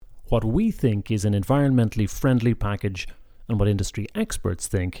What we think is an environmentally friendly package and what industry experts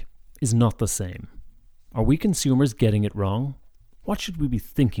think is not the same. Are we consumers getting it wrong? What should we be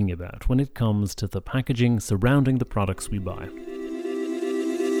thinking about when it comes to the packaging surrounding the products we buy?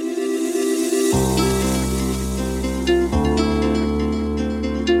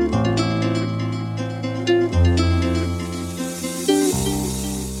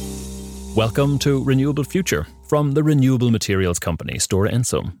 Welcome to Renewable Future from the renewable materials company Stora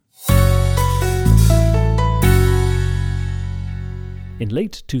Enso. In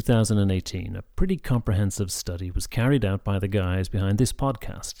late 2018, a pretty comprehensive study was carried out by the guys behind this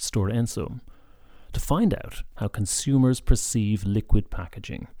podcast, Stora Enso, to find out how consumers perceive liquid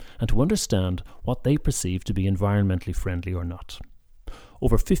packaging and to understand what they perceive to be environmentally friendly or not.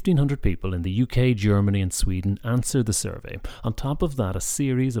 Over 1,500 people in the UK, Germany and Sweden answered the survey. On top of that, a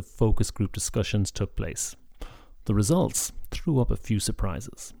series of focus group discussions took place. The results threw up a few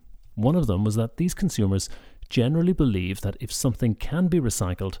surprises. One of them was that these consumers generally believe that if something can be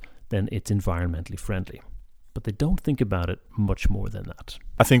recycled, then it's environmentally friendly. But they don't think about it much more than that.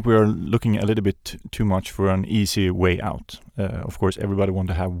 I think we are looking a little bit too much for an easy way out. Of course, everybody wants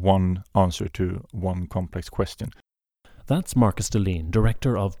to have one answer to one complex question. That's Marcus Dehlin,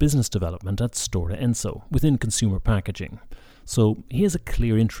 Director of Business Development at Stora Enso within consumer packaging. So he has a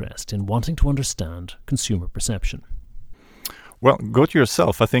clear interest in wanting to understand consumer perception. Well, go to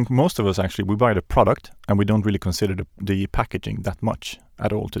yourself. I think most of us actually, we buy the product and we don't really consider the packaging that much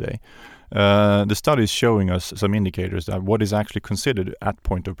at all today. The study is showing us some indicators that what is actually considered at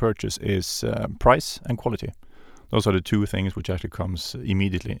point of purchase is price and quality. Those are the two things which actually comes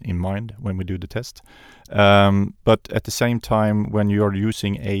immediately in mind when we do the test. But at the same time, when you are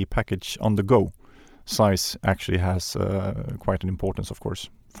using a package on the go, size actually has quite an importance, of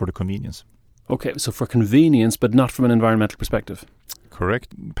course, for the convenience. Okay, so for convenience, but not from an environmental perspective.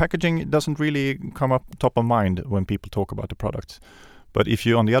 Correct. Packaging doesn't really come up top of mind when people talk about the products. But if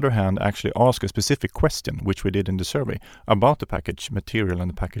you, on the other hand, actually ask a specific question, which we did in the survey, about the package material and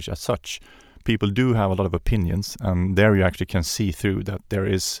the package as such, people do have a lot of opinions, and there you actually can see through that there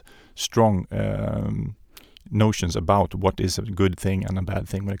is strong notions about what is a good thing and a bad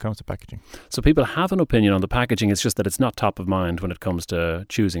thing when it comes to packaging. So people have an opinion on the packaging, it's just that it's not top of mind when it comes to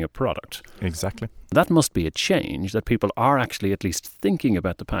choosing a product. Exactly. That must be a change, that people are actually at least thinking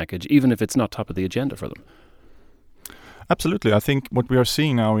about the package, even if it's not top of the agenda for them. Absolutely. I think what we are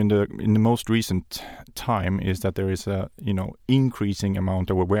seeing now in the most recent time is that there is a increasing amount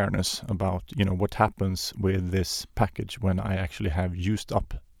of awareness about what happens with this package when I actually have used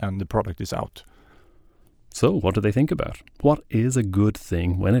up and the product is out. So what do they think about? What is a good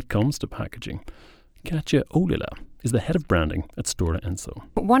thing when it comes to packaging? Katja Ollila is the head of branding at Stora Enso.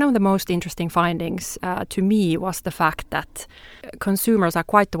 One of the most interesting findings to me was the fact that consumers are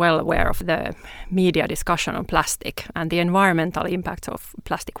quite well aware of the media discussion on plastic and the environmental impacts of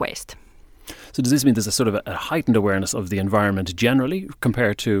plastic waste. So does this mean there's a sort of a heightened awareness of the environment generally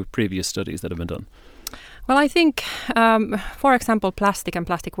compared to previous studies that have been done? Well, I think, for example, plastic and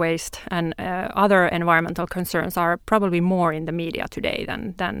plastic waste and other environmental concerns are probably more in the media today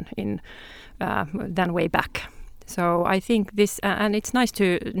than way back. So I think this, and it's nice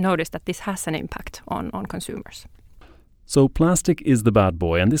to notice that this has an impact on consumers. So plastic is the bad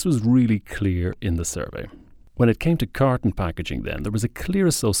boy, and this was really clear in the survey. When it came to carton packaging then, there was a clear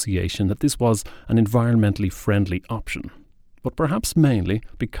association that this was an environmentally friendly option, but perhaps mainly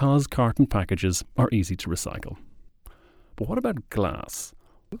because carton packages are easy to recycle. But what about glass?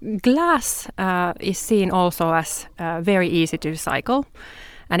 Glass is seen also as very easy to recycle.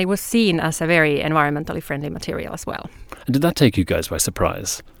 And it was seen as a very environmentally friendly material as well. And did that take you guys by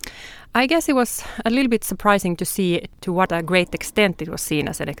surprise? I guess it was a little bit surprising to see to what a great extent it was seen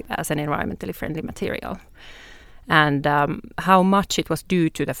as an environmentally friendly material. And how much it was due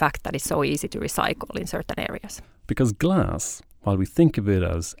to the fact that it's so easy to recycle in certain areas. Because glass, while we think of it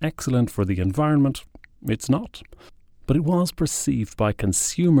as excellent for the environment, it's not. But it was perceived by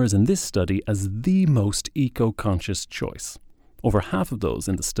consumers in this study as the most eco-conscious choice. Over half of those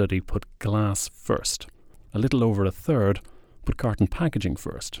in the study put glass first. A little over a third put carton packaging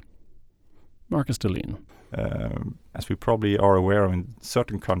first. Marcus Dehlin. As we probably are aware of, in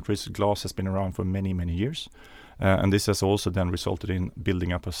certain countries, glass has been around for many, many years. And this has also then resulted in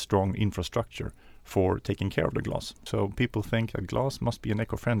building up a strong infrastructure for taking care of the glass. So people think that glass must be an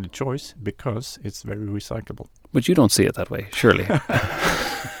eco-friendly choice because it's very recyclable. But you don't see it that way, surely.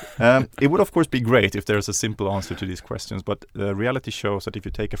 It would, of course, be great if there's a simple answer to these questions, but the reality shows that if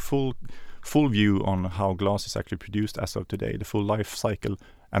you take a full view on how glass is actually produced as of today, the full life cycle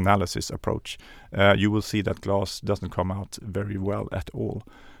analysis approach, you will see that glass doesn't come out very well at all.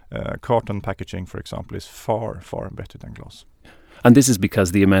 Carton packaging, for example, is far, far better than glass. And this is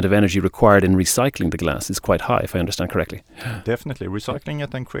because the amount of energy required in recycling the glass is quite high, if I understand correctly. Definitely. Recycling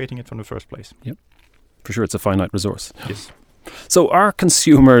it and creating it from the first place. Yep. For sure, it's a finite resource. Yes. So are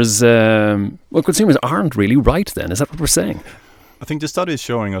consumers... consumers aren't really right then. Is that what we're saying? I think the study is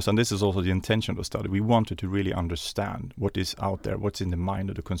showing us, and this is also the intention of the study, we wanted to really understand what is out there, what's in the mind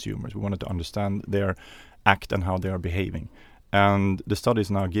of the consumers. We wanted to understand their act and how they are behaving. And the study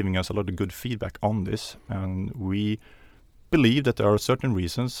is now giving us a lot of good feedback on this. And we believe that there are certain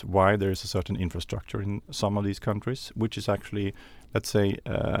reasons why there is a certain infrastructure in some of these countries, which is actually, let's say,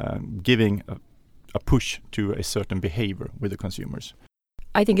 giving a push to a certain behavior with the consumers.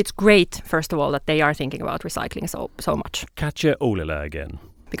 I think it's great, first of all, that they are thinking about recycling so much. Katja Ollila again.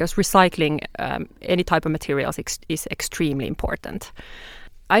 Because recycling any type of materials is extremely important.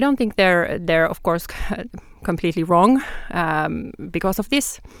 I don't think they're of course completely wrong because of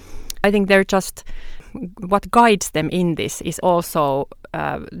this. I think they're just, what guides them in this is also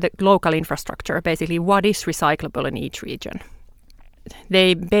the local infrastructure, basically what is recyclable in each region.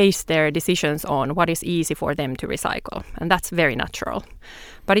 They base their decisions on what is easy for them to recycle, and that's very natural.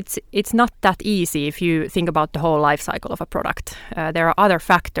 But it's not that easy if you think about the whole life cycle of a product. There are other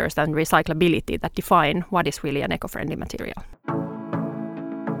factors than recyclability that define what is really an eco-friendly material.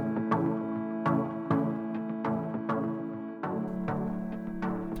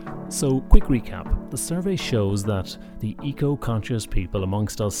 So, quick recap. The survey shows that the eco-conscious people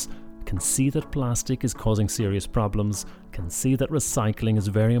amongst us can see that plastic is causing serious problems, can see that recycling is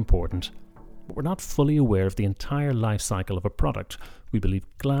very important, but we're not fully aware of the entire life cycle of a product. We believe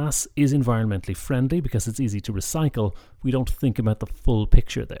glass is environmentally friendly because it's easy to recycle. We don't think about the full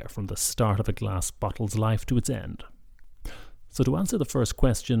picture there, from the start of a glass bottle's life to its end. So to answer the first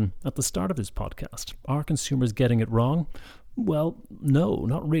question, at the start of this podcast, are consumers getting it wrong? Well, no,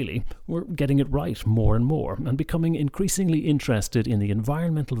 not really. We're getting it right more and more and becoming increasingly interested in the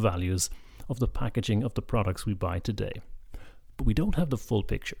environmental values of the packaging of the products we buy today. But we don't have the full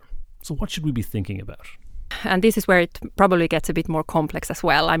picture. So what should we be thinking about? And this is where it probably gets a bit more complex as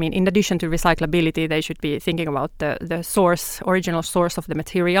well. I mean, in addition to recyclability, they should be thinking about the original source of the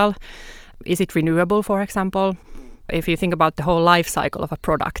material. Is it renewable, for example? If you think about the whole life cycle of a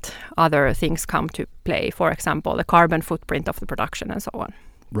product, other things come to play. For example, the carbon footprint of the production and so on.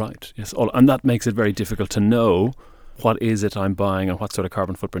 Right, yes. And that makes it very difficult to know what is it I'm buying and what sort of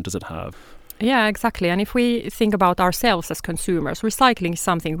carbon footprint does it have. Yeah, exactly. And if we think about ourselves as consumers, recycling is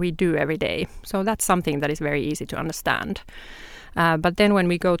something we do every day. So that's something that is very easy to understand. But then when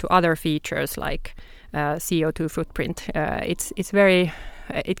we go to other features like CO2 footprint,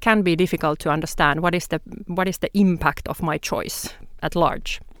 it can be difficult to understand what is the impact of my choice at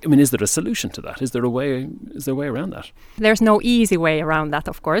large. I mean, is there a solution to that? Is there a way around that? There's no easy way around that,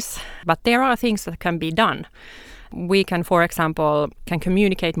 of course, but there are things that can be done. We can, for example,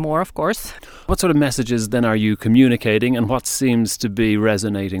 communicate more, of course. What sort of messages then are you communicating, and what seems to be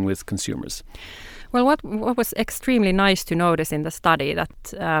resonating with consumers? Well, what was extremely nice to notice in the study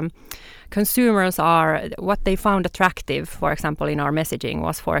that consumers what they found attractive, for example, in our messaging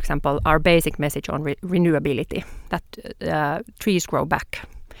was, for example, our basic message on renewability, that trees grow back.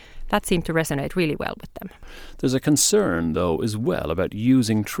 That seemed to resonate really well with them. There's a concern, though, as well about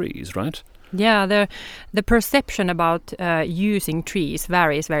using trees, right? Yeah, the perception about using trees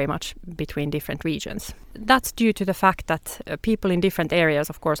varies very much between different regions. That's due to the fact that people in different areas,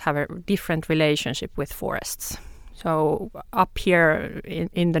 of course, have a different relationship with forests. So up here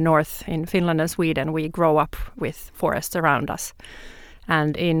in the north, in Finland and Sweden, we grow up with forests around us.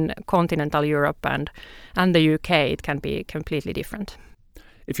 And in continental Europe and the UK, it can be completely different.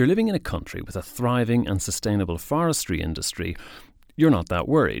 If you're living in a country with a thriving and sustainable forestry industry, you're not that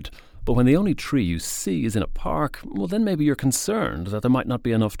worried. But when the only tree you see is in a park, well, then maybe you're concerned that there might not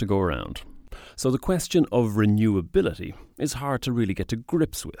be enough to go around. So the question of renewability is hard to really get to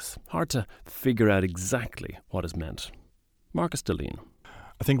grips with, hard to figure out exactly what is meant. Marcus Dehlin.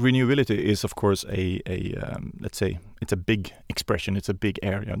 I think renewability is, of course, let's say, it's a big expression. It's a big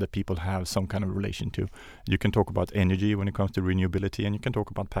area that people have some kind of relation to. You can talk about energy when it comes to renewability, and you can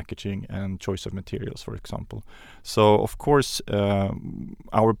talk about packaging and choice of materials, for example. So, of course,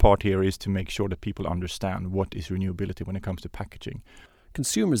 our part here is to make sure that people understand what is renewability when it comes to packaging.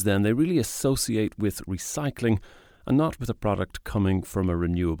 Consumers, then, they really associate with recycling and not with a product coming from a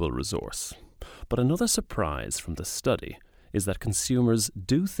renewable resource. But another surprise from the study is that consumers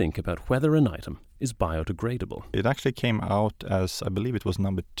do think about whether an item is biodegradable. It actually came out as, I believe it was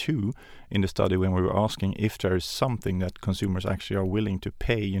number 2 in the study when we were asking if there is something that consumers actually are willing to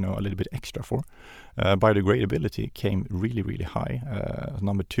pay, a little bit extra for. Biodegradability came really, really high,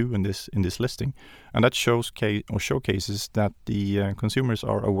 number 2 in this listing, and that showcases that the consumers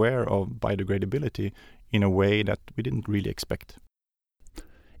are aware of biodegradability in a way that we didn't really expect.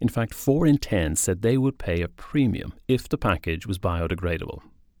 In fact, 4 in 10 said they would pay a premium if the package was biodegradable.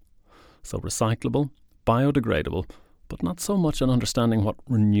 So recyclable, biodegradable, but not so much an understanding what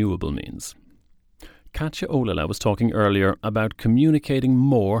renewable means. Katja Ollila was talking earlier about communicating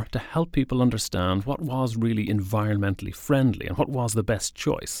more to help people understand what was really environmentally friendly and what was the best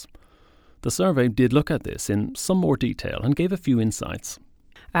choice. The survey did look at this in some more detail and gave a few insights.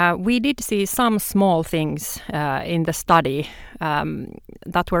 We did see some small things in the study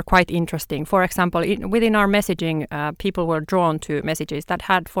that were quite interesting. For example, within our messaging, people were drawn to messages that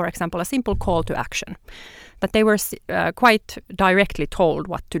had, for example, a simple call to action. That they were quite directly told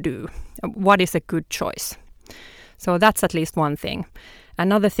what to do, what is a good choice. So that's at least one thing.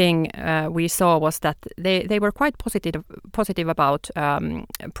 Another thing we saw was that they were quite positive about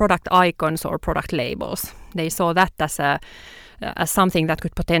product icons or product labels. They saw that as something that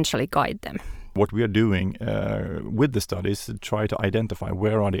could potentially guide them. What we are doing with the study is to try to identify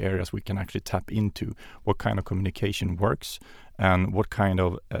where are the areas we can actually tap into, what kind of communication works, and what kind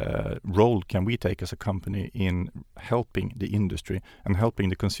of role can we take as a company in helping the industry and helping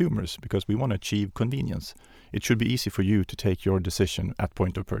the consumers, because we want to achieve convenience. It should be easy for you to take your decision at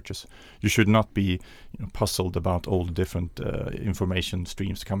point of purchase. You should not be puzzled about all the different information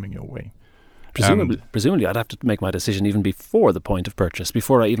streams coming your way. Presumably, I'd have to make my decision even before the point of purchase,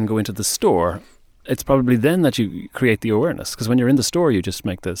 before I even go into the store. It's probably then that you create the awareness, because when you're in the store, you just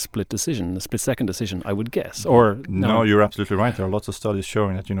make the split-second decision, I would guess. Or no, you're absolutely right. There are lots of studies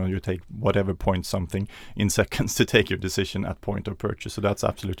showing that you take whatever point something in seconds to take your decision at point of purchase. So that's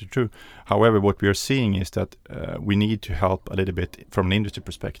absolutely true. However, what we are seeing is that we need to help a little bit from an industry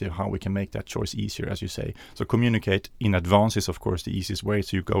perspective how we can make that choice easier, as you say. So communicate in advance is, of course, the easiest way.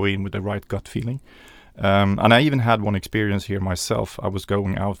 So you go in with the right gut feeling. And I even had one experience here myself. I was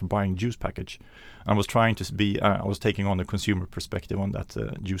going out buying juice package. I was trying to I was taking on the consumer perspective on that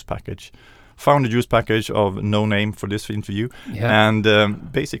juice package. Found a juice package of no name for this interview, and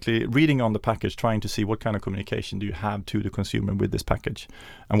basically reading on the package, trying to see what kind of communication do you have to the consumer with this package.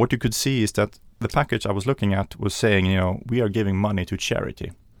 And what you could see is that the package I was looking at was saying, we are giving money to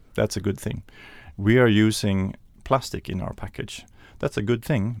charity. That's a good thing. We are using plastic in our package. That's a good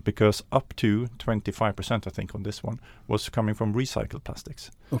thing, because up to 25%, I think, on this one was coming from recycled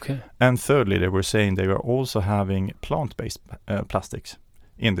plastics. Okay. And thirdly, they were saying they were also having plant-based plastics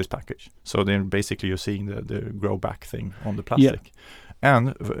in this package. So then basically you're seeing the grow back thing on the plastic. Yeah.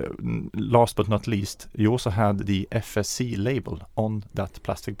 And last but not least, you also had the FSC label on that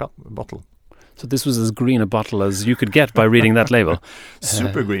plastic bottle. So this was as green a bottle as you could get by reading that label.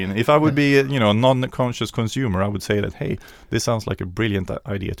 Super green. If I would be a non-conscious consumer, I would say that, hey, this sounds like a brilliant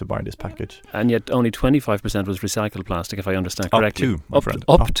idea to buy this package. And yet only 25% was recycled plastic, if I understand correctly. Up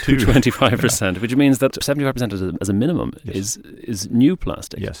to 25%, which means that 75% as a minimum is new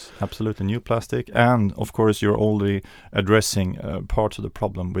plastic. Yes, absolutely new plastic. And of course, you're already addressing parts of the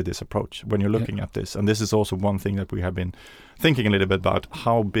problem with this approach when you're looking at this. And this is also one thing that we have been thinking a little bit about,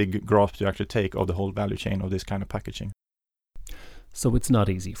 how big grasp do you actually take of the whole value chain of this kind of packaging. So it's not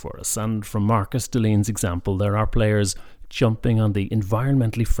easy for us, and from Marcus Dehlin's example, there are players jumping on the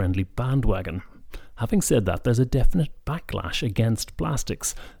environmentally friendly bandwagon. Having said that, there's a definite backlash against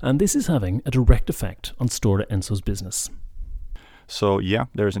plastics, and this is having a direct effect on Stora Enso's business. So yeah,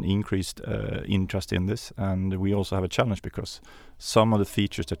 there's an increased interest in this, and we also have a challenge because some of the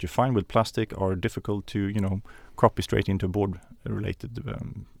features that you find with plastic are difficult to, copy straight into a board-related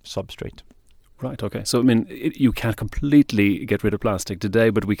substrate. Right, okay. So, you can't completely get rid of plastic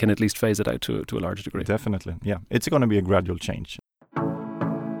today, but we can at least phase it out to a large degree. Definitely, yeah. It's going to be a gradual change.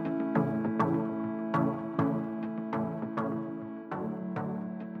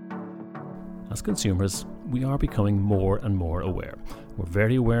 As consumers, we are becoming more and more aware. We're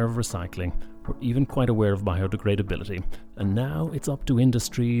very aware of recycling. We're even quite aware of biodegradability. And now it's up to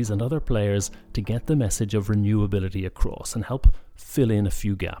industries and other players to get the message of renewability across and help fill in a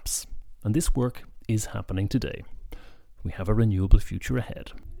few gaps. And this work is happening today. We have a renewable future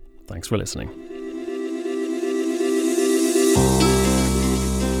ahead. Thanks for listening.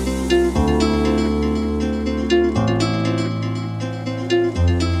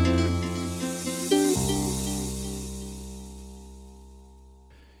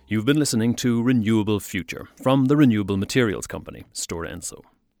 You've been listening to Renewable Future from the renewable materials company, Stora Enso.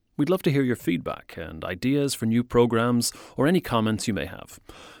 We'd love to hear your feedback and ideas for new programs or any comments you may have.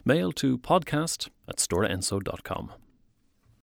 Mail to podcast@storaenso.com.